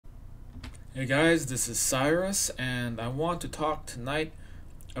Hey guys, this is Cyrus, and I want to talk tonight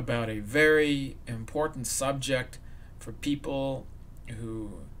about a very important subject for people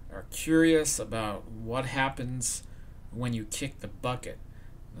who are curious about what happens when you kick the bucket.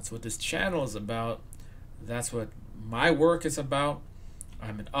 That's what this channel is about. That's what my work is about.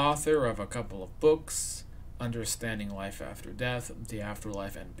 I'm an author of a couple of books, Understanding Life After Death, The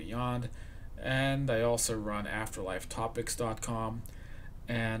Afterlife and Beyond, and I also run AfterlifeTopics.com,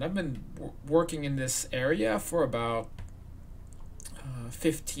 and I've been working in this area for about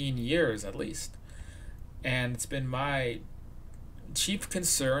 15 years at least. And it's been my chief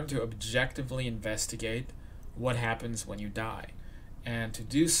concern to objectively investigate what happens when you die, and to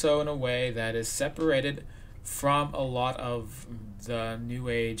do so in a way that is separated from a lot of the New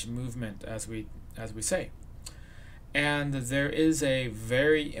Age movement, as we say. And there is a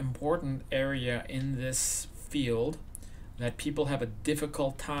very important area in this field that people have a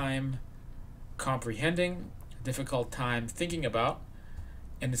difficult time comprehending, a difficult time thinking about,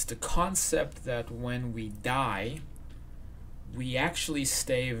 and it's the concept that when we die, we actually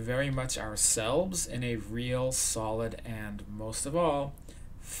stay very much ourselves in a real, solid, and most of all,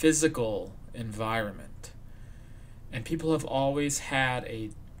 physical environment. And people have always had a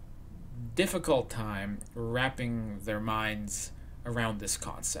difficult time wrapping their minds around this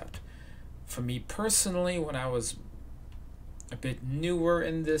concept. For me personally, when I was a bit newer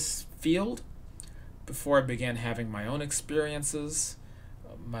in this field, before I began having my own experiences,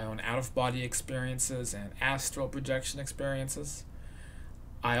 my own out of body experiences and astral projection experiences,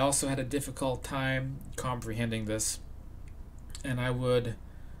 I also had a difficult time comprehending this. And I wouldn't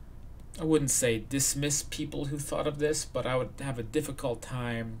say dismiss people who thought of this, but I would have a difficult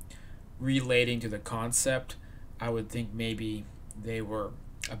time relating to the concept. I would think maybe they were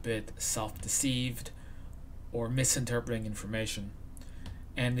a bit self-deceived or misinterpreting information.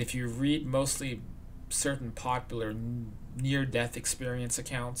 And if you read mostly certain popular near-death experience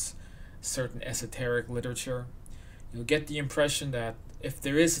accounts, certain esoteric literature, you'll get the impression that if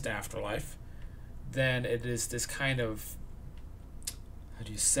there is an afterlife, then it is this kind of, how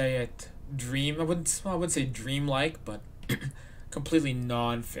do you say it, dream. I wouldn't say dreamlike, but completely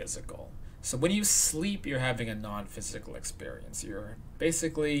non-physical. So when you sleep, you're having a non-physical experience. You're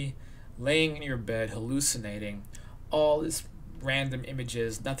basically laying in your bed, hallucinating all these random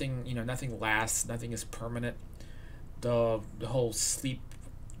images. Nothing lasts. Nothing is permanent. The whole sleep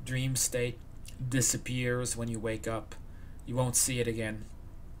dream state disappears when you wake up. You won't see it again.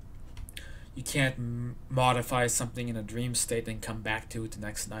 You can't modify something in a dream state and come back to it the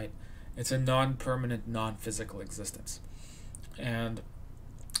next night. It's a non-permanent, non-physical existence. And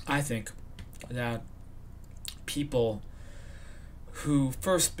I think that people who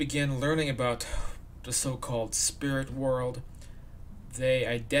first begin learning about the so-called spirit world, they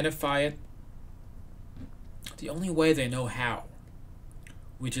identify it the only way they know how,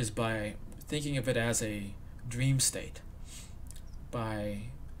 which is by thinking of it as a dream state, by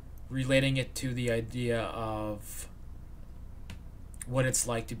relating it to the idea of what it's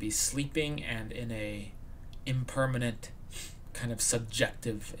like to be sleeping and in a impermanent kind of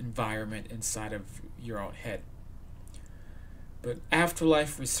subjective environment inside of your own head. But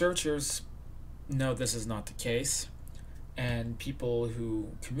afterlife researchers know this is not the case, and people who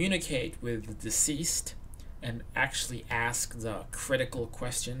communicate with the deceased and actually ask the critical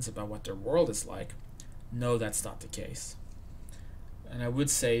questions about what their world is like know that's not the case. And I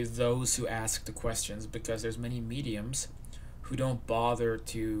would say those who ask the questions, because there's many mediums who don't bother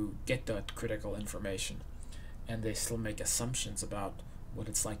to get that critical information, and they still make assumptions about what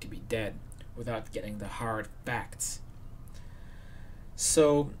it's like to be dead without getting the hard facts.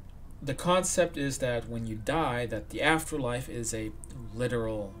 So the concept is that when you die, that the afterlife is a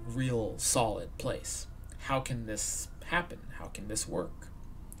literal, real, solid place. How can this happen? How can this work?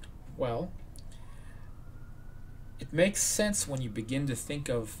 Well, it makes sense when you begin to think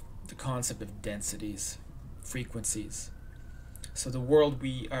of the concept of densities, frequencies. So the world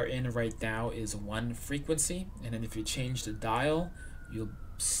we are in right now is one frequency, and then if you change the dial, you'll,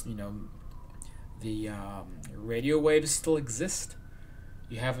 you know, the radio waves still exist.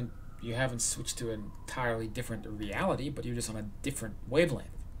 You haven't switched to an entirely different reality, but you're just on a different wavelength.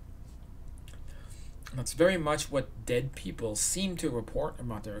 And that's very much what dead people seem to report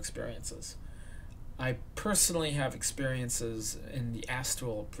about their experiences. I personally have experiences in the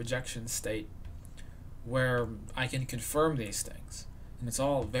astral projection state where I can confirm these things, and it's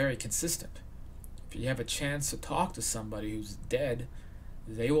all very consistent. If you have a chance to talk to somebody who's dead,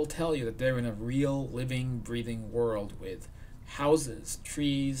 they will tell you that they're in a real, living, breathing world with houses,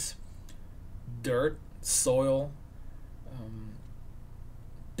 trees, dirt, soil,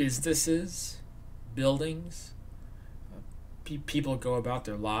 businesses, buildings, people go about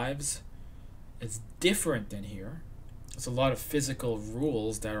their lives. It's different than here. There's a lot of physical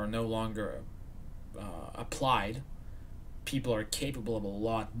rules that are no longer applied. People are capable of a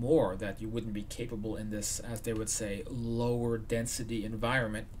lot more that you wouldn't be capable in this, as they would say, lower density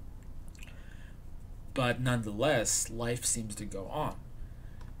environment. But nonetheless, life seems to go on.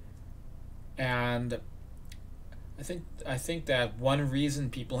 And I think that one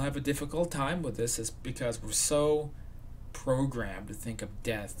reason people have a difficult time with this is because we're so programmed to think of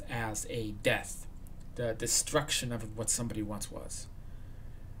death as a death, the destruction of what somebody once was.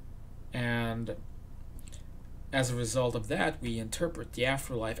 And as a result of that, we interpret the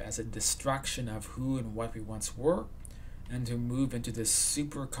afterlife as a destruction of who and what we once were, and to move into this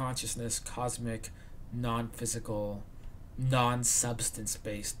super consciousness, cosmic, non-physical,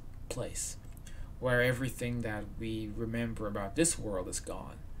 non-substance-based place, where everything that we remember about this world is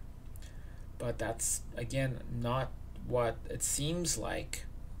gone. But that's, again, not what it seems like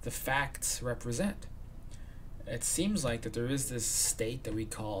the facts represent. It seems like that there is this state that we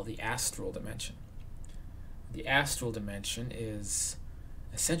call the astral dimension. The astral dimension is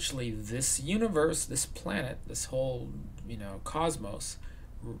essentially this universe, this planet, this whole, cosmos.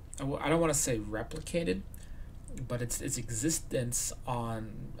 I don't want to say replicated, but its existence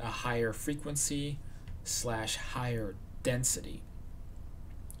on a higher frequency / higher density.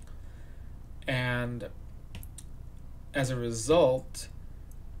 And as a result,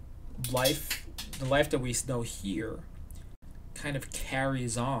 the life that we know here kind of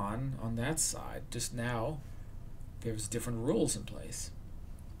carries on that side. Just now, there's different rules in place.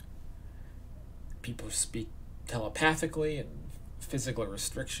 People speak telepathically, and physical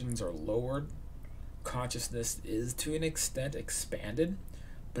restrictions are lowered. Consciousness is to an extent expanded,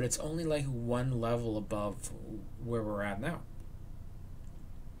 but it's only like one level above where we're at now.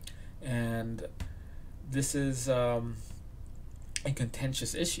 And this is a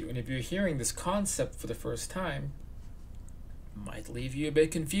contentious issue. And if you're hearing this concept for the first time, it might leave you a bit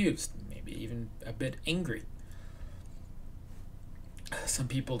confused, maybe even a bit angry. Some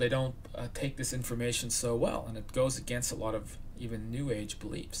people, they don't take this information so well, and it goes against a lot of even New Age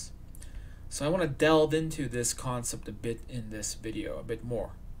beliefs. So I want to delve into this concept a bit in this video, a bit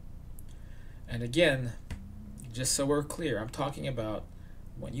more. And again, just so we're clear, I'm talking about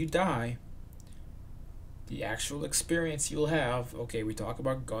when you die, the actual experience you'll have. Okay, we talk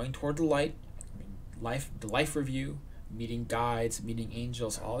about going toward the light, the life review, meeting guides, meeting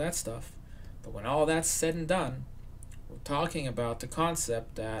angels, all that stuff. But when all that's said and done, we're talking about the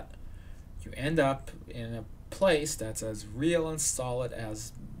concept that you end up in a place that's as real and solid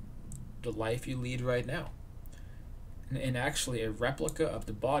as the life you lead right now. And actually a replica of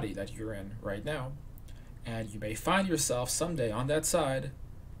the body that you're in right now. And you may find yourself someday on that side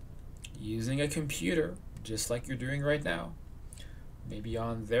using a computer, just like you're doing right now, maybe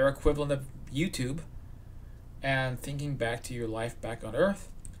on their equivalent of YouTube, and thinking back to your life back on Earth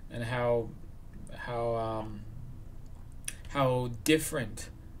and how different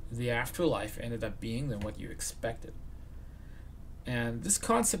the afterlife ended up being than what you expected. And this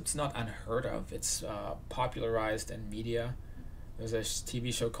concept's not unheard of. It's popularized in media. There's a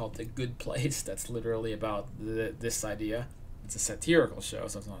TV show called The Good Place that's literally about this idea. It's a satirical show,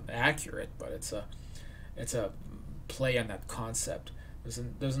 so it's not accurate, but it's a play on that concept. There's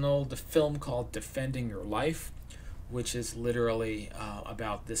an old film called Defending Your Life, which is literally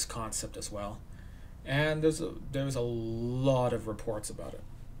about this concept as well. And there's a lot of reports about it.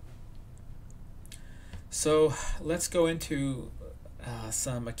 So let's go into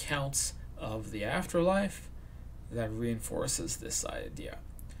some accounts of the afterlife that reinforces this idea.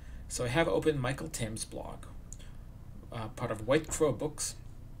 So I have opened Michael Tim's blog, part of White Crow Books.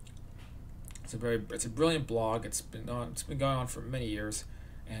 It's a brilliant blog. It's been going on for many years,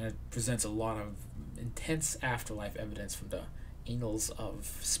 and it presents a lot of intense afterlife evidence from the annals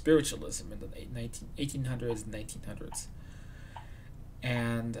of spiritualism in the 1800s and 1900s.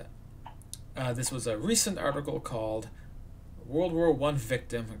 And this was a recent article called World War I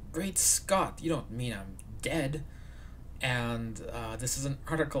Victim. Great Scott, you don't mean I'm dead. And this is an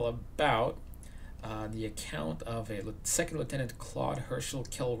article about the account of a Second Lieutenant Claude Herschel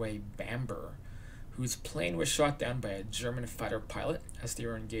Kilray Bamber, whose plane was shot down by a German fighter pilot as they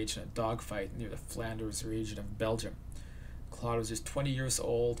were engaged in a dogfight near the Flanders region of Belgium. Claude was just 20 years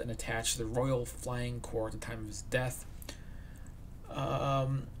old and attached to the Royal Flying Corps at the time of his death.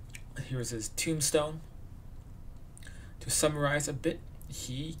 Here's his tombstone. To summarize a bit,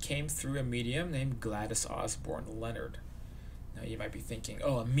 he came through a medium named Gladys Osborne Leonard. Now you might be thinking,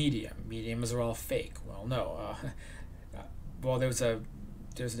 oh, a medium. Mediums are all fake. Well, no. Well, there was a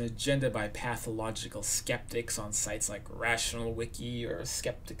there's an agenda by pathological skeptics on sites like Rational Wiki or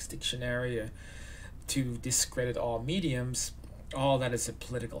Skeptics Dictionary to discredit all mediums. All that is a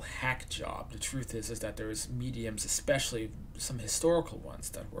political hack job. The truth is that there's mediums, especially some historical ones,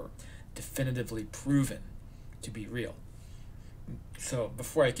 that were definitively proven to be real. So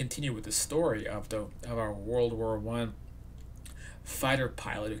before I continue with the story of our World War One fighter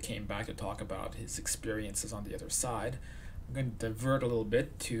pilot who came back to talk about his experiences on the other side, I'm going to divert a little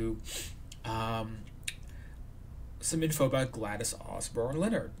bit to some info about Gladys Osborne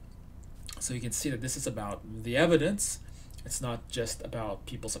Leonard. So you can see that this is about the evidence. It's not just about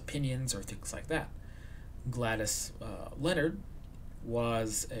people's opinions or things like that. Gladys Leonard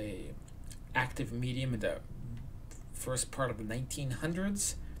was a active medium in the first part of the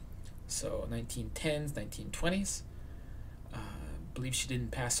 1900s, so 1910s, 1920s. I believe she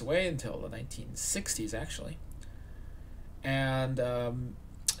didn't pass away until the 1960s, actually. And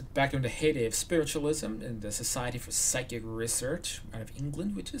back in the heyday of spiritualism in the Society for Psychic Research out of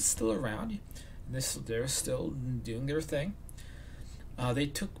England, which is still around, they're still doing their thing. They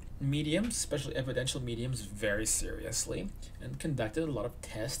took mediums, especially evidential mediums, very seriously and conducted a lot of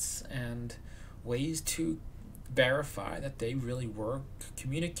tests and ways to verify that they really were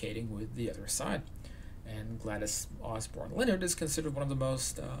communicating with the other side. And Gladys Osborne Leonard is considered one of the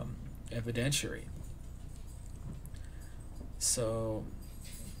most evidentiary. So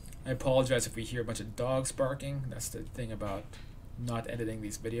I apologize if we hear a bunch of dogs barking. That's the thing about not editing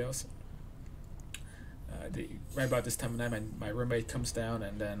these videos. Right about this time of night, my roommate comes down,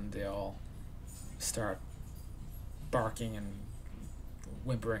 and then they all start barking and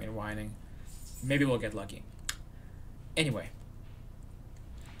whimpering and whining. Maybe we'll get lucky. Anyway,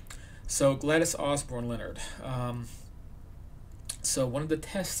 so Gladys Osborne Leonard. So one of the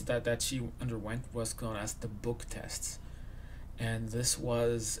tests that she underwent was known as the book tests. And this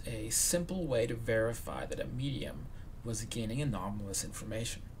was a simple way to verify that a medium was gaining anomalous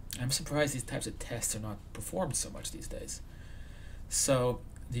information. I'm surprised these types of tests are not performed so much these days. So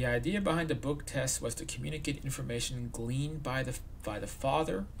the idea behind the book test was to communicate information gleaned by the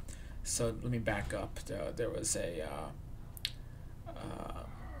father. So let me back up. There was a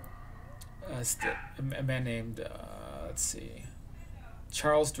man named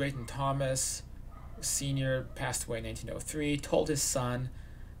Charles Drayton Thomas Sr. passed away in 1903. Told his son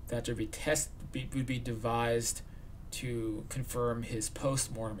that there would be tests would be devised to confirm his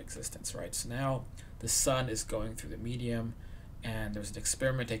post-mortem existence, right? So now the son is going through the medium, and there's an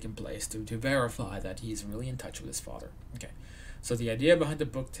experiment taking place to verify that he's really in touch with his father. Okay, so the idea behind the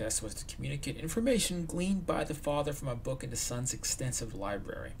book test was to communicate information gleaned by the father from a book in the son's extensive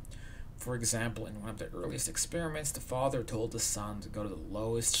library. For example, in one of the earliest experiments, the father told the son to go to the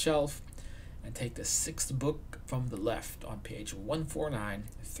lowest shelf and take the sixth book from the left on page 149,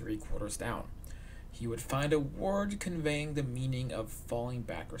 3/4 down. He would find a word conveying the meaning of falling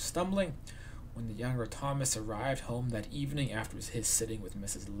back or stumbling. When the younger Thomas arrived home that evening after his sitting with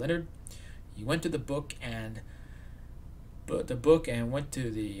Mrs. Leonard, he went to the book and went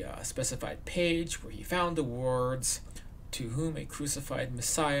to the specified page where he found the words, "To whom a crucified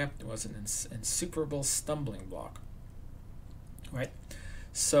Messiah was an insuperable stumbling block." Right?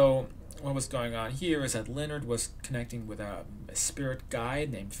 So what was going on here is that Leonard was connecting with a spirit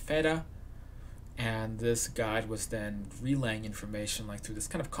guide named Feda, and this guide was then relaying information like through this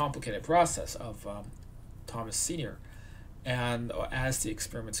kind of complicated process of Thomas Sr. And as the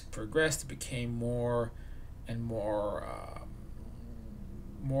experiments progressed, it became more and more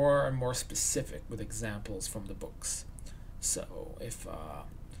specific with examples from the books. So if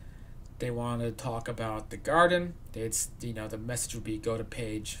they wanted to talk about the garden, the message would be go to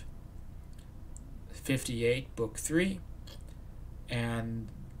page 58, book 3, and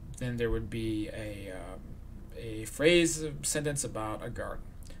then there would be a phrase, a sentence about a garden,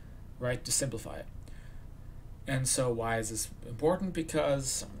 right, to simplify it. And so why is this important?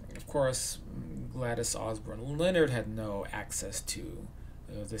 Because, of course, Gladys Osborne Leonard had no access to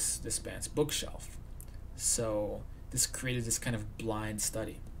this man's bookshelf. So this created this kind of blind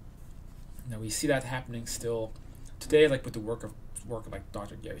study. Now we see that happening still today, like with the work of like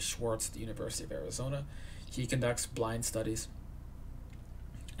Dr. Gary Schwartz at the University of Arizona. He conducts blind studies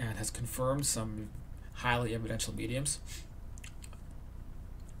and has confirmed some highly evidential mediums.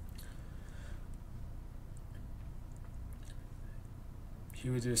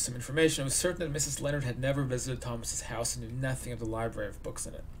 Here is some information. It was certain that Mrs. Leonard had never visited Thomas's house and knew nothing of the library of books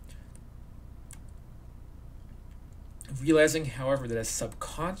in it. Realizing, however, that a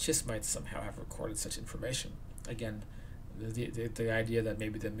subconscious might somehow have recorded such information. Again, the idea that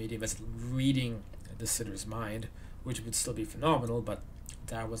maybe the medium is reading the sitter's mind, which would still be phenomenal, but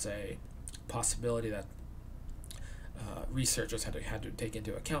that was a possibility that researchers had to take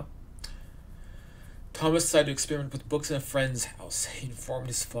into account. Thomas decided to experiment with books in a friend's house. He informed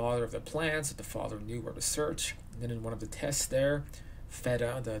his father of the plans, that the father knew where to search. And then in one of the tests there,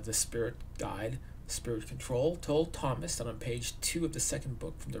 Feta, the spirit guide, spirit control, told Thomas that on page 2 of the second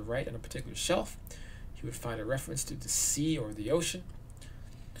book from the right on a particular shelf, he would find a reference to the sea or the ocean.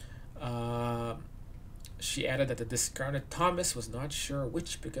 She added that the discarnate Thomas was not sure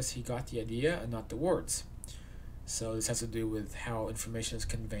which because he got the idea and not the words. So this has to do with how information is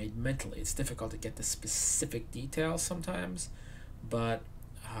conveyed mentally. It's difficult to get the specific details sometimes, but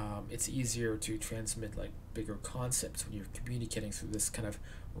it's easier to transmit like bigger concepts when you're communicating through this kind of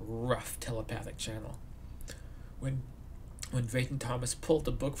rough telepathic channel. When Drayton Thomas pulled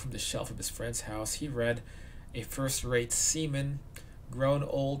the book from the shelf of his friend's house, he read, "A first-rate seaman, grown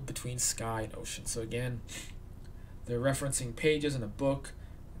old between sky and ocean." So again, they're referencing pages in a book.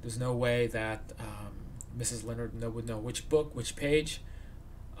 There's no way that Mrs. Leonard would know which book, which page.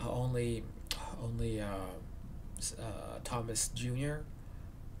 Only Thomas Jr.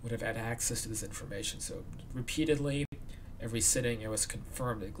 would have had access to this information. So repeatedly, every sitting, it was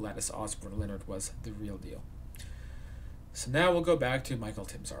confirmed that Gladys Osborne Leonard was the real deal. So now we'll go back to Michael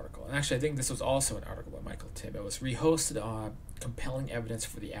Timm's article. And actually, I think this was also an article by Michael Timm. It was rehosted on Compelling Evidence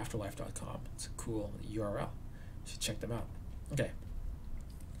for the Afterlife.com. It's a cool URL. You should check them out. Okay.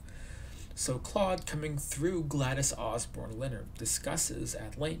 So Claude, coming through Gladys Osborne Leonard, discusses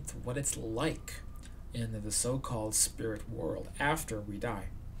at length what it's like in the so-called spirit world after we die.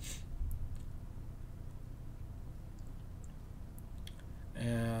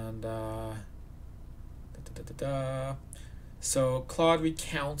 And so Claude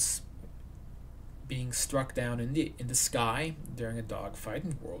recounts being struck down in the sky during a dogfight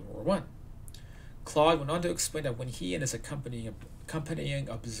in World War I. Claude went on to explain that when he and his accompanying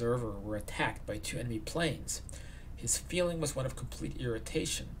observer were attacked by 2 enemy planes, his feeling was one of complete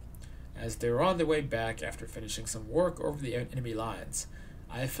irritation. As they were on their way back after finishing some work over the enemy lines,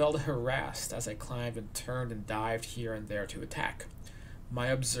 I felt harassed as I climbed and turned and dived here and there to attack. My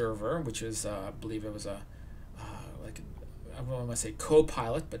observer, which is, I believe it was I don't want to say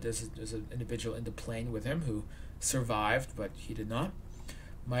co-pilot, but there's an individual in the plane with him who survived, but he did not.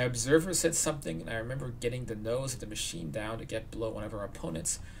 My observer said something, and I remember getting the nose of the machine down to get below one of our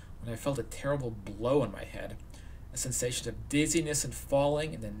opponents when I felt a terrible blow on my head, a sensation of dizziness and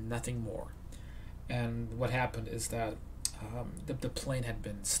falling, and then nothing more. And what happened is that the plane had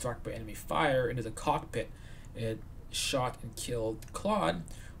been struck by enemy fire into the cockpit. It shot and killed Claude,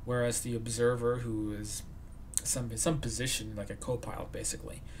 whereas the observer, who is some position like a co-pilot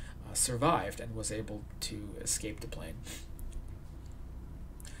basically, survived and was able to escape the plane.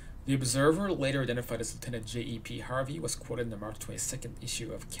 The observer, later identified as Lieutenant J.E.P. Harvey, was quoted in the March 22nd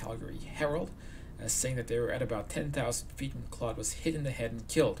issue of Calgary Herald as saying that they were at about 10,000 feet when Claude was hit in the head and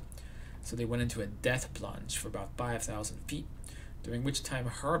killed. So they went into a death plunge for about 5,000 feet, during which time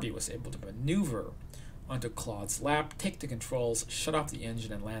Harvey was able to maneuver onto Claude's lap, take the controls, shut off the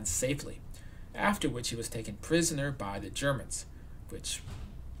engine, and land safely, after which he was taken prisoner by the Germans, which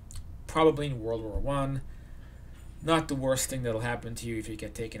probably in World War I, not the worst thing that'll happen to you if you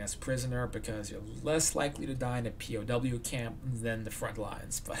get taken as prisoner, because you're less likely to die in a POW camp than the front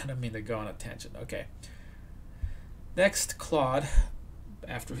lines. But I don't mean to go on a tangent. Okay. Next, Claude,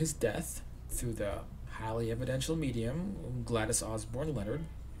 after his death, through the highly evidential medium, Gladys Osborne Leonard,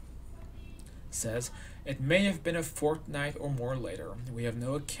 says, "It may have been a fortnight or more later. We have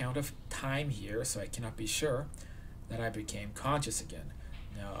no account of time here, so I cannot be sure that I became conscious again."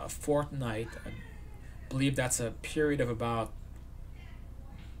 Now, a fortnight, I believe that's a period of about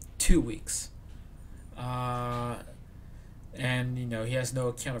 2 weeks. And, he has no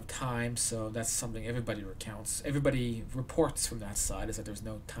account of time, so that's something everybody recounts. Everybody reports from that side, is that there's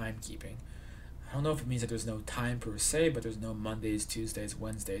no timekeeping. I don't know if it means that there's no time per se, but there's no Mondays, Tuesdays,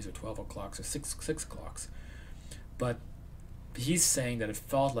 Wednesdays, or 12 o'clocks, or 6 o'clocks. But he's saying that it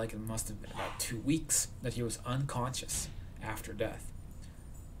felt like it must have been about 2 weeks that he was unconscious after death.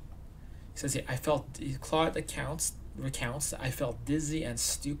 He says, Claude recounts, "I felt dizzy and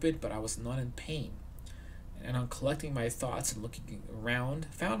stupid, but I was not in pain. And on collecting my thoughts and looking around,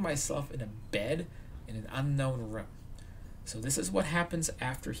 found myself in a bed in an unknown room." So this is what happens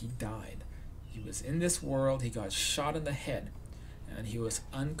after he died. He was in this world, he got shot in the head, and he was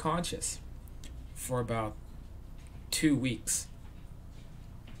unconscious for about 2 weeks.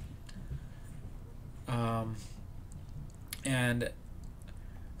 And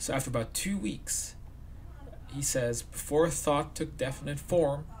so after about 2 weeks, he says, "Before thought took definite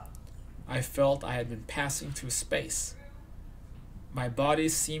form, I felt I had been passing through space. My body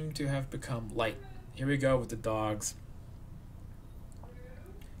seemed to have become light. Here we go with the dogs.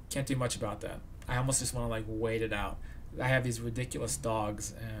 Can't do much about that. I almost just want to like wait it out. I have these ridiculous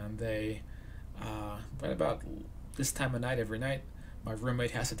dogs, and they, right about this time of night every night, my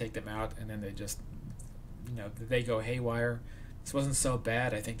roommate has to take them out, and then they just, they go haywire. This wasn't so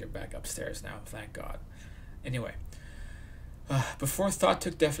bad. I think they're back upstairs now, thank God. Anyway, before thought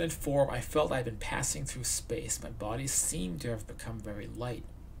took definite form, I felt I'd been passing through space. My body seemed to have become very light.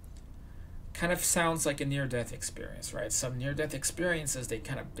 Kind of sounds like a near-death experience, right? Some near-death experiences, they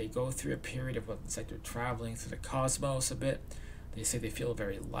go through a period of what it's like they're traveling through the cosmos a bit. They say they feel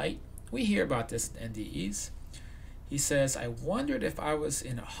very light. We hear about this in NDEs. He says, I wondered if I was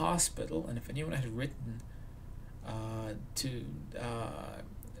in a hospital and if anyone had written to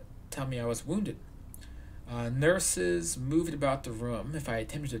tell me I was wounded. Nurses moved about the room. If I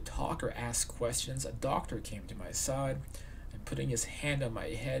attempted to talk or ask questions, a doctor came to my side and putting his hand on my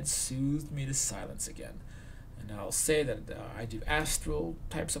head soothed me to silence again. And I'll say that I do astral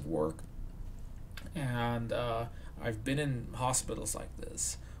types of work, and I've been in hospitals like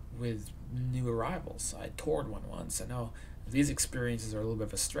this with new arrivals. I toured one once. I know these experiences are a little bit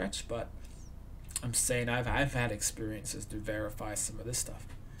of a stretch, but I'm saying I've had experiences to verify some of this stuff.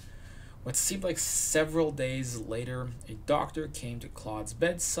 What seemed like several days later, a doctor came to Claude's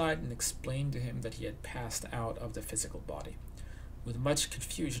bedside and explained to him that he had passed out of the physical body. With much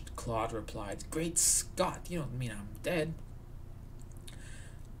confusion, Claude replied, Great Scott, you don't mean I'm dead.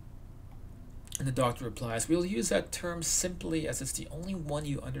 And the doctor replies, We'll use that term simply as it's the only one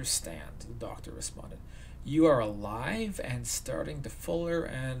you understand, the doctor responded. You are alive and starting the fuller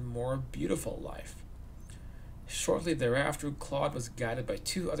and more beautiful life. Shortly thereafter, Claude was guided by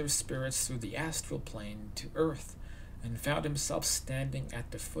two other spirits through the astral plane to Earth and found himself standing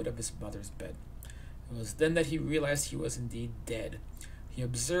at the foot of his mother's bed. It was then that he realized he was indeed dead. He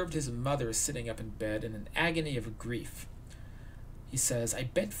observed his mother sitting up in bed in an agony of grief. He says, I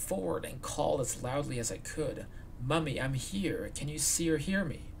bent forward and called as loudly as I could, Mummy, I'm here. Can you see or hear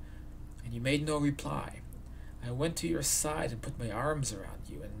me? And you made no reply. I went to your side and put my arms around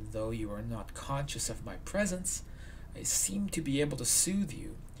you, and though you are not conscious of my presence, I seemed to be able to soothe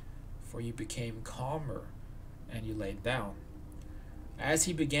you, for you became calmer, and you laid down. As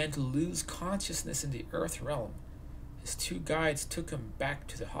he began to lose consciousness in the earth realm, his two guides took him back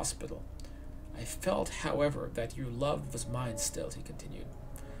to the hospital. I felt, however, that your love was mine still, he continued.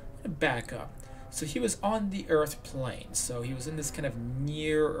 I'm going to back up. So he was on the earth plane, so he was in this kind of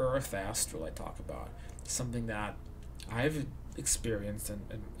near-earth astral I talk about. Something that I've experienced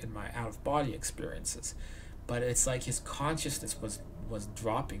in my out-of-body experiences. But it's like his consciousness was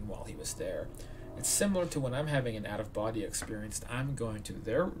dropping while he was there. It's similar to when I'm having an out-of-body experience. I'm going to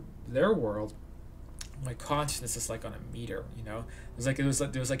their world. My consciousness is like on a meter, there was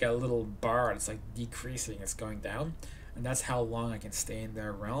like a little bar. It's like decreasing. It's going down, and that's how long I can stay in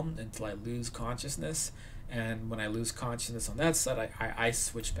their realm until I lose consciousness. And when I lose consciousness on that side, I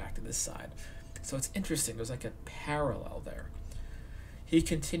switch back to this side. So it's interesting. There's like a parallel there. He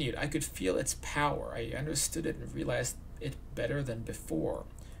continued, I could feel its power. I understood it and realized it better than before.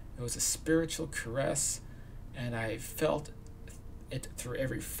 It was a spiritual caress, and I felt it through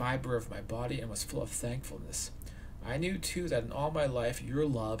every fiber of my body and was full of thankfulness. I knew, too, that in all my life your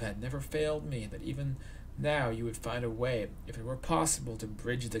love had never failed me, and that even now you would find a way, if it were possible, to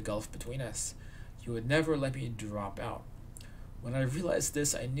bridge the gulf between us. You would never let me drop out. When I realized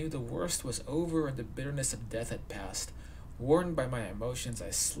this, I knew the worst was over and the bitterness of death had passed. Warned by my emotions,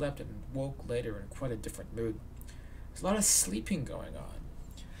 I slept and woke later in quite a different mood. There's a lot of sleeping going on.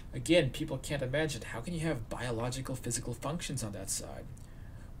 Again, people can't imagine, how can you have biological, physical functions on that side?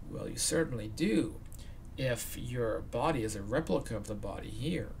 Well, you certainly do, if your body is a replica of the body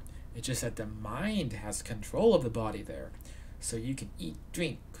here. It's just that the mind has control of the body there. So you can eat,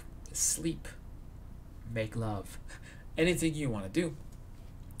 drink, sleep, make love, anything you want to do.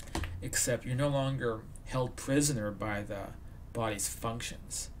 Except you're no longer held prisoner by the body's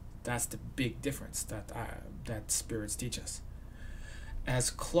functions. That's the big difference that spirits teach us.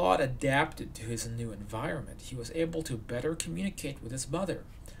 As Claude adapted to his new environment, he was able to better communicate with his mother,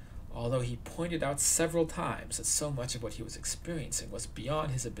 although he pointed out several times that so much of what he was experiencing was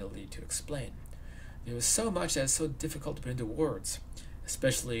beyond his ability to explain. There was so much that is so difficult to put into words,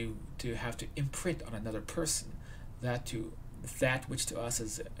 especially to have to imprint on another person that which to us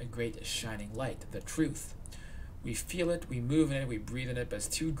is a great shining light, the truth. We feel it, we move in it, we breathe in it, but it's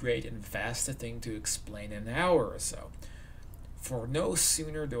too great and vast a thing to explain in an hour or so. For no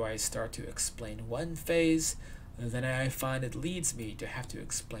sooner do I start to explain one phase than I find it leads me to have to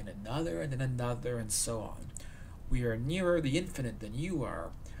explain another and then another and so on. We are nearer the infinite than you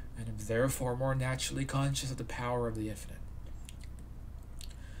are, and am therefore more naturally conscious of the power of the infinite.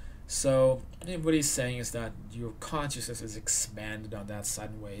 So, what he's saying is that your consciousness is expanded on that side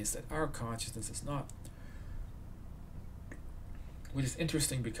in ways that our consciousness is not. Which is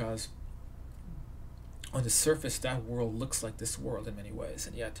interesting because on the surface, that world looks like this world in many ways,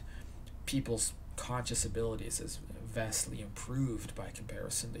 and yet people's conscious abilities is vastly improved by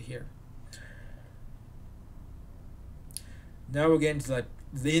comparison to here. Now we're getting to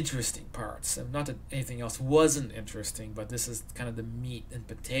the interesting parts. And not that anything else wasn't interesting, but this is kind of the meat and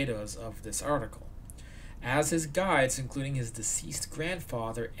potatoes of this article. As his guides, including his deceased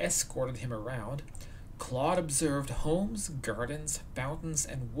grandfather, escorted him around, Claude observed homes, gardens, fountains,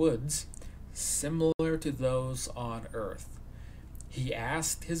 and woods similar to those on Earth. He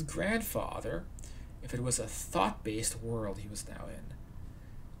asked his grandfather if it was a thought-based world he was now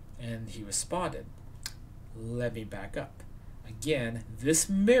in. And he responded, "Let me back up. Again, this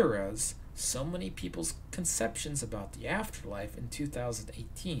mirrors so many people's conceptions about the afterlife in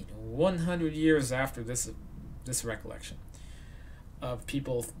 2018, 100 years after this recollection, of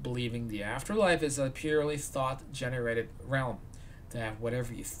people believing the afterlife is a purely thought-generated realm, that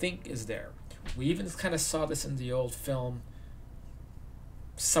whatever you think is there. We even kind of saw this in the old film,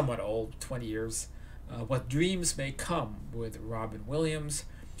 somewhat old, 20 years, What Dreams May Come, with Robin Williams,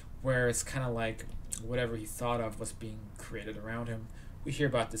 where it's kind of like whatever he thought of was being created around him. We hear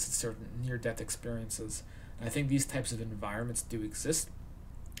about this in certain near-death experiences. And I think these types of environments do exist,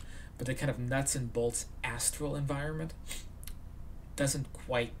 but the kind of nuts and bolts astral environment isn't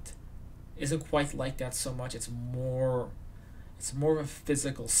quite like that so much. It's more of a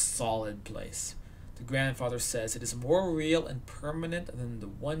physical, solid place. The grandfather says it is more real and permanent than the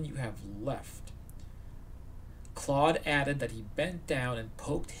one you have left. Claude added that he bent down and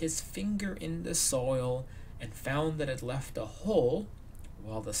poked his finger in the soil and found that it left a hole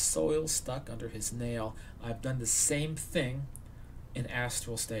while the soil stuck under his nail. I've done the same thing in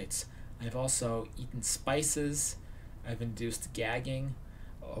astral states. I've also eaten spices. I've induced gagging.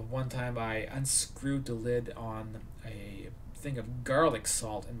 One time I unscrewed the lid on a thing of garlic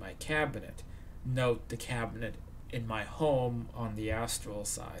salt in my cabinet. Note the cabinet in my home on the astral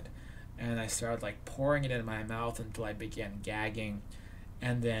side. And I started pouring it in my mouth until I began gagging,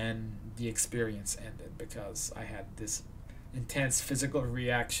 and then the experience ended because I had this intense physical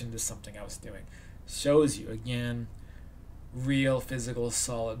reaction to something I was doing. Shows you again, real physical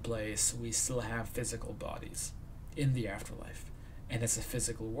solid place. We still have physical bodies in the afterlife, and it's a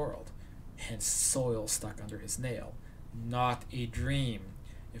physical world, hence soil stuck under his nail, not a dream.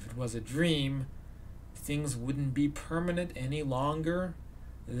 If it was a dream, things wouldn't be permanent any longer.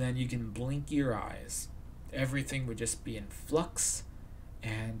 Then you can blink your eyes. Everything would just be in flux,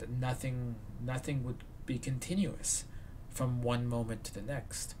 and nothing would be continuous from one moment to the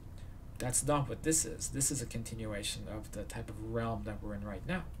next. That's not what this is. This is a continuation of the type of realm that we're in right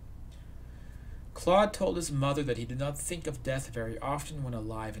now. Claude told his mother that he did not think of death very often when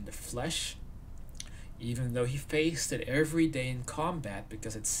alive in the flesh, even though he faced it every day in combat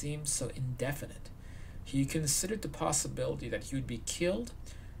because it seemed so indefinite. He considered the possibility that he would be killed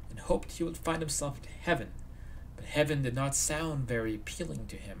and hoped he would find himself in heaven, but heaven did not sound very appealing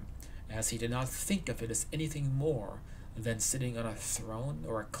to him, as he did not think of it as anything more than sitting on a throne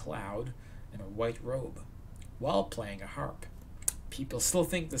or a cloud in a white robe, while playing a harp. People still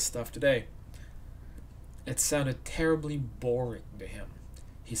think this stuff today. It sounded terribly boring to him.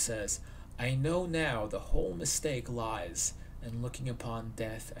 He says, "I know now the whole mistake lies in looking upon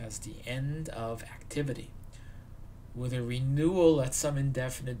death as the end of activity, with a renewal at some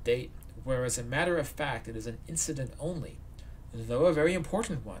indefinite date, whereas a matter of fact it is an incident only, though a very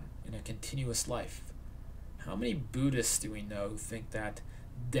important one, in a continuous life." How many Buddhists do we know who think that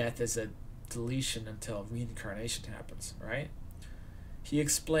death is a deletion until reincarnation happens, right? He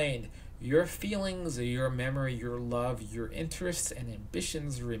explained, "Your feelings, your memory, your love, your interests and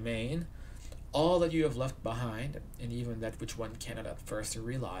ambitions remain. All that you have left behind, and even that which one cannot at first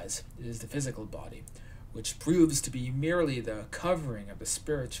realize, is the physical body, which proves to be merely the covering of the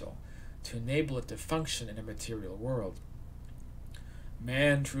spiritual, to enable it to function in a material world.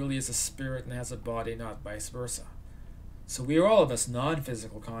 Man truly is a spirit and has a body, not vice versa. So we are all of us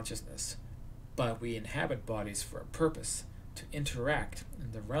non-physical consciousness, but we inhabit bodies for a purpose, to interact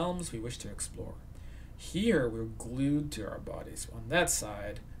in the realms we wish to explore. Here we're glued to our bodies. On that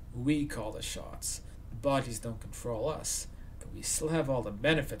side, we call the shots. The bodies don't control us, but we still have all the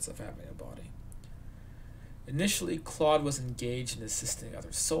benefits of having a body." Initially, Claude was engaged in assisting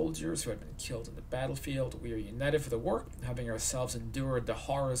other soldiers who had been killed in the battlefield. "We are united for the work, having ourselves endured the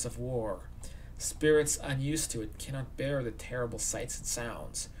horrors of war. Spirits unused to it cannot bear the terrible sights and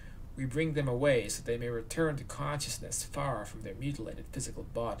sounds. We bring them away so they may return to consciousness far from their mutilated physical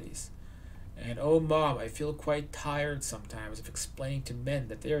bodies. And oh, Mom, I feel quite tired sometimes of explaining to men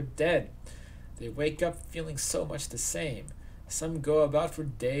that they are dead. They wake up feeling so much the same. Some go about for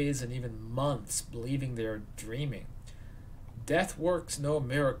days and even months believing they are dreaming. Death works no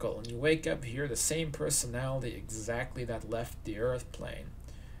miracle, and you wake up here the same personality exactly that left the earth plane.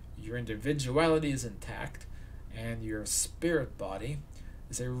 Your individuality is intact, and your spirit body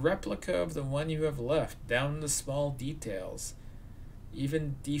is a replica of the one you have left, down to the small details.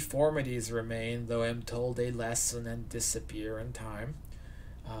 Even deformities remain, though I am told they lessen and disappear in time.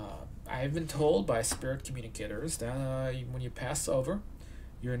 I have been told by spirit communicators that when you pass over,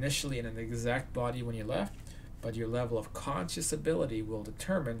 you're initially in an exact body when you left, but your level of conscious ability will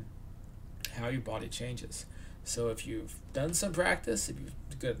determine how your body changes. So if you've done some practice, if you're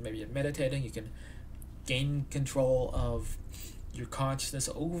good maybe at meditating, you can gain control of your consciousness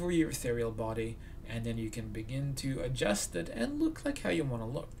over your ethereal body, and then you can begin to adjust it and look like how you want to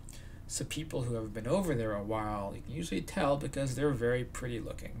look. So people who have been over there a while, you can usually tell because they're very pretty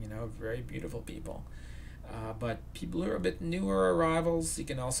looking, very beautiful people. But people who are a bit newer arrivals, you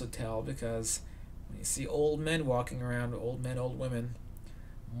can also tell because when you see old men walking around, old men, old women,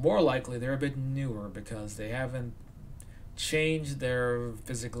 more likely they're a bit newer because they haven't changed their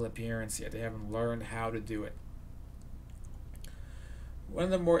physical appearance yet. They haven't learned how to do it. One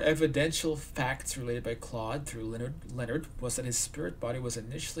of the more evidential facts related by Claude through Leonard was that his spirit body was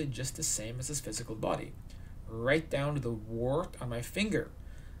initially just the same as his physical body, right down to the wart on my finger.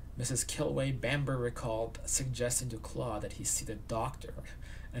 Mrs. Kilway Bamber recalled suggesting to Claude that he see the doctor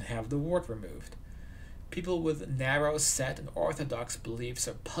and have the wart removed. People with narrow set and orthodox beliefs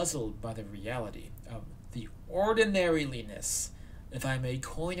are puzzled by the reality of the ordinariness, if I may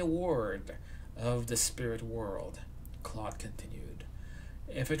coin a word, of the spirit world, Claude continued.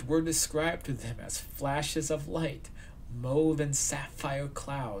 If it were described to them as flashes of light, mauve and sapphire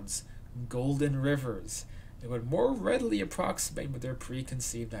clouds, golden rivers, they would more readily approximate with their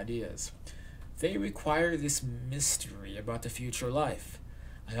preconceived ideas. They require this mystery about the future life.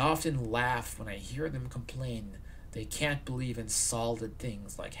 I often laugh when I hear them complain they can't believe in solid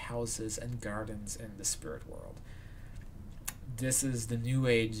things like houses and gardens in the spirit world. This is the New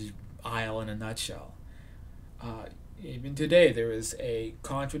Age aisle in a nutshell. Even today, there is a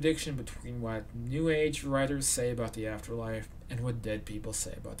contradiction between what New Age writers say about the afterlife and what dead people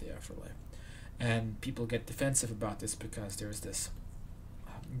say about the afterlife. And people get defensive about this because there's this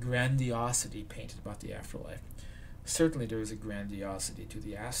grandiosity painted about the afterlife. Certainly there is a grandiosity to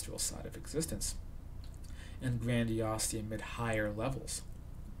the astral side of existence, and grandiosity amid higher levels.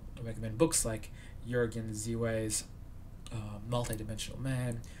 I recommend books like Jürgen Ziewey's Multidimensional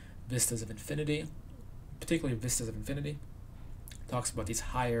Man, Vistas of Infinity, particularly Vistas of Infinity, talks about these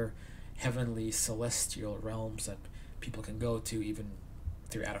higher heavenly celestial realms that people can go to even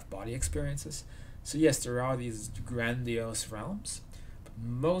through out-of-body experiences. So yes, there are these grandiose realms, but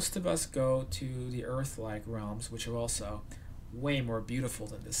most of us go to the earth-like realms, which are also way more beautiful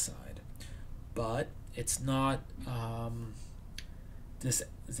than this side. But it's not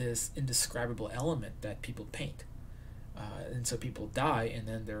this indescribable element that people paint. And so people die, and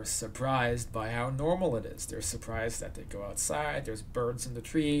then they're surprised by how normal it is. They're surprised that they go outside, there's birds in the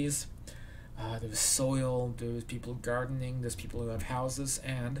trees, there's soil, there's people gardening, there's people who have houses,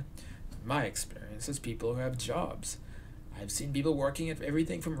 and in my experience, there's people who have jobs. I've seen people working at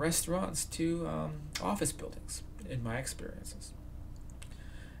everything from restaurants to office buildings, in my experiences.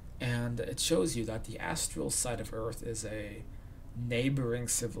 And it shows you that the astral side of Earth is a neighboring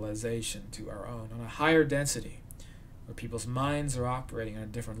civilization to our own, on a higher density, where people's minds are operating on a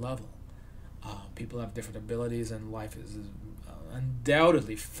different level. People have different abilities, and life is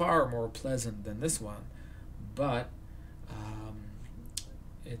undoubtedly far more pleasant than this one, but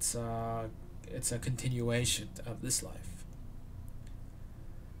it's a continuation of this life.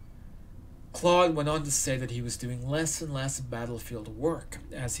 Claude went on to say that he was doing less and less battlefield work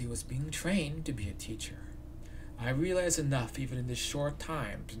as he was being trained to be a teacher. I realized enough even in this short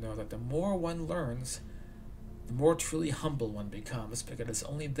time to know that the more one learns, the more truly humble one becomes, because it's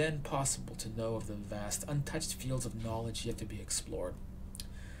only then possible to know of the vast, untouched fields of knowledge yet to be explored.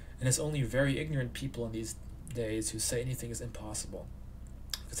 And it's only very ignorant people in these days who say anything is impossible,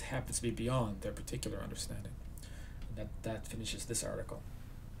 because it happens to be beyond their particular understanding. And that finishes this article.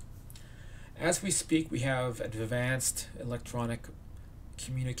 As we speak, we have advanced electronic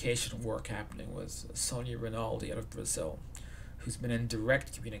communication work happening with Sonia Rinaldi out of Brazil, who's been in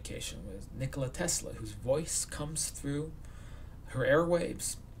direct communication with Nikola Tesla, whose voice comes through her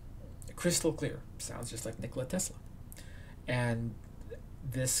airwaves crystal clear. Sounds just like Nikola Tesla. And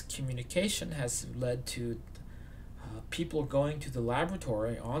this communication has led to people going to the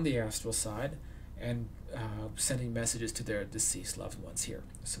laboratory on the astral side and sending messages to their deceased loved ones here.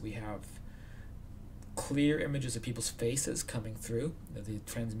 So we have clear images of people's faces coming through the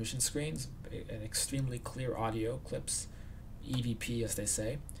transmission screens, and extremely clear audio clips, EVP as they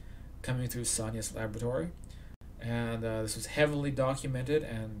say, coming through Sonia's laboratory. And this was heavily documented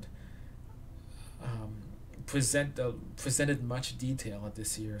and presented much detail at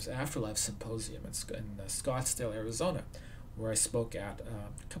this year's Afterlife Symposium in Scottsdale, Arizona, where I spoke at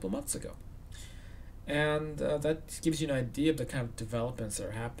a couple months ago. And that gives you an idea of the kind of developments that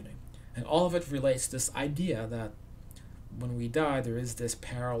are happening. And all of it relates to this idea that when we die, there is this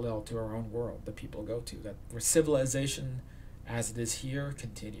parallel to our own world that people go to, that where civilization as it is here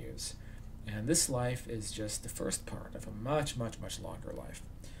continues. And this life is just the first part of a much, much, much longer life.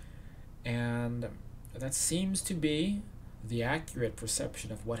 And that seems to be the accurate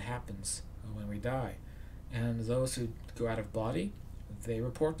perception of what happens when we die. And those who go out of body, they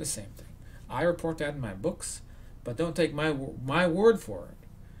report the same thing. I report that in my books, but don't take my word for it.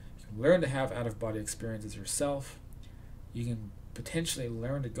 You can learn to have out-of-body experiences yourself. You can potentially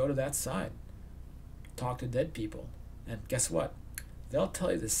learn to go to that side, talk to dead people, and guess what? They'll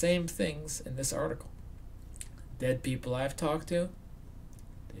tell you the same things in this article. Dead people I've talked to,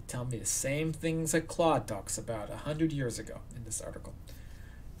 they tell me the same things that Claude talks about 100 years ago in this article.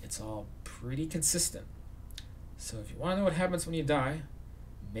 It's all pretty consistent. So if you want to know what happens when you die,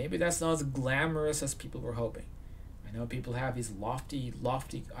 maybe that's not as glamorous as people were hoping. I know people have these lofty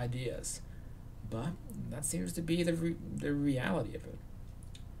ideas, but that seems to be the reality of it,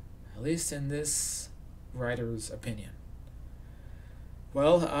 at least in this writer's opinion.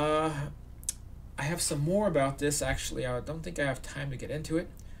 Well, I have some more about this. Actually, I don't think I have time to get into it,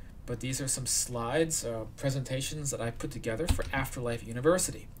 but these are some slides, presentations that I put together for Afterlife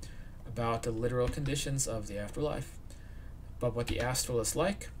University about the literal conditions of the afterlife, about what the astral is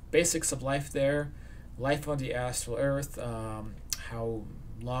like, basics of life there, life on the astral earth, how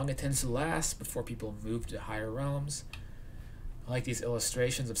long it tends to last before people move to higher realms. I like these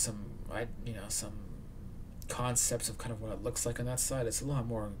illustrations of some concepts of kind of what it looks like on that side. It's a lot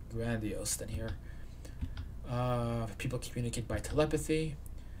more grandiose than here. People communicate by telepathy.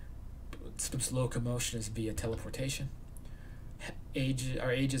 Locomotion is via teleportation.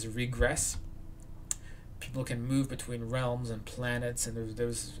 Our ages regress. People can move between realms and planets, and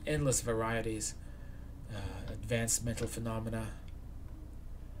there's endless varieties. Advanced mental phenomena.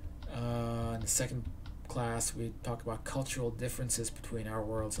 In the second class, we talk about cultural differences between our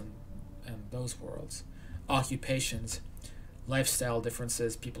worlds and those worlds. Occupations, lifestyle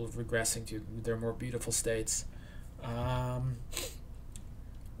differences, people regressing to their more beautiful states.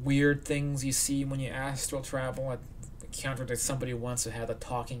 Weird things you see when you astral travel. I encountered somebody once who had a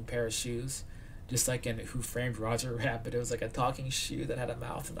talking pair of shoes, just like in Who Framed Roger Rabbit. It was like a talking shoe that had a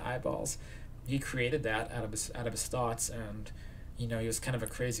mouth and eyeballs. He created that out of his thoughts, and he was kind of a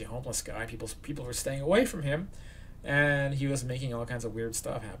crazy homeless guy. People were staying away from him, and he was making all kinds of weird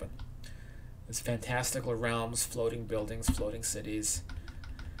stuff happen. There's fantastical realms, floating buildings, floating cities,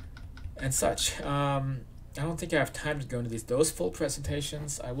 and such. I don't think I have time to go into those full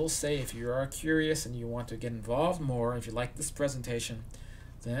presentations. I will say, if you are curious and you want to get involved more, if you like this presentation,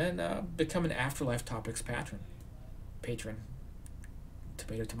 then become an Afterlife Topics patron.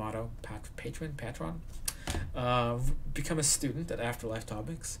 Tomato, patron. Become a student at Afterlife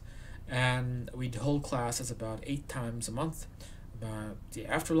Topics, and we hold classes about 8 times a month about the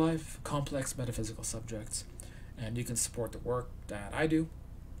afterlife, complex metaphysical subjects, and you can support the work that I do,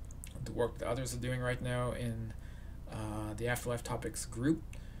 the work that others are doing right now in the Afterlife Topics group.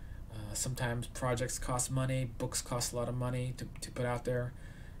 Sometimes projects cost money, books cost a lot of money to put out there,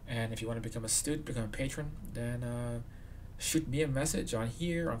 and if you want to become a student, become a patron, then shoot me a message on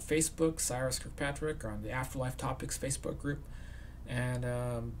here, on Facebook, Cyrus Kirkpatrick, or on the Afterlife Topics Facebook group, and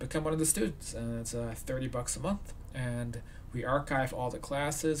become one of the students. And it's $30 a month, and we archive all the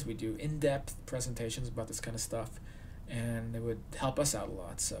classes. We do in-depth presentations about this kind of stuff, and it would help us out a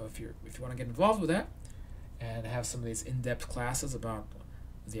lot. So if you want to get involved with that and have some of these in-depth classes about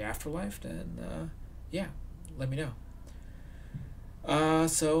the afterlife, then yeah, let me know.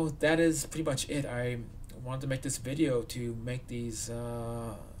 So that is pretty much it. I wanted to make this video to make these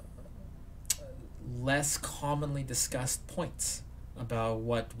less commonly discussed points about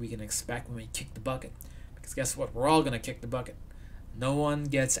what we can expect when we kick the bucket. Because guess what? We're all going to kick the bucket. No one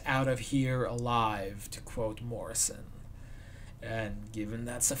gets out of here alive, to quote Morrison. And given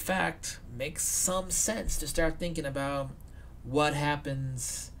that's a fact, makes some sense to start thinking about what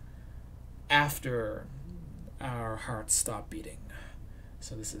happens after our hearts stop beating.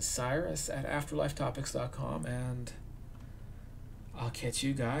 So this is Cyrus at afterlifetopics.com, and I'll catch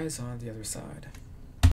you guys on the other side.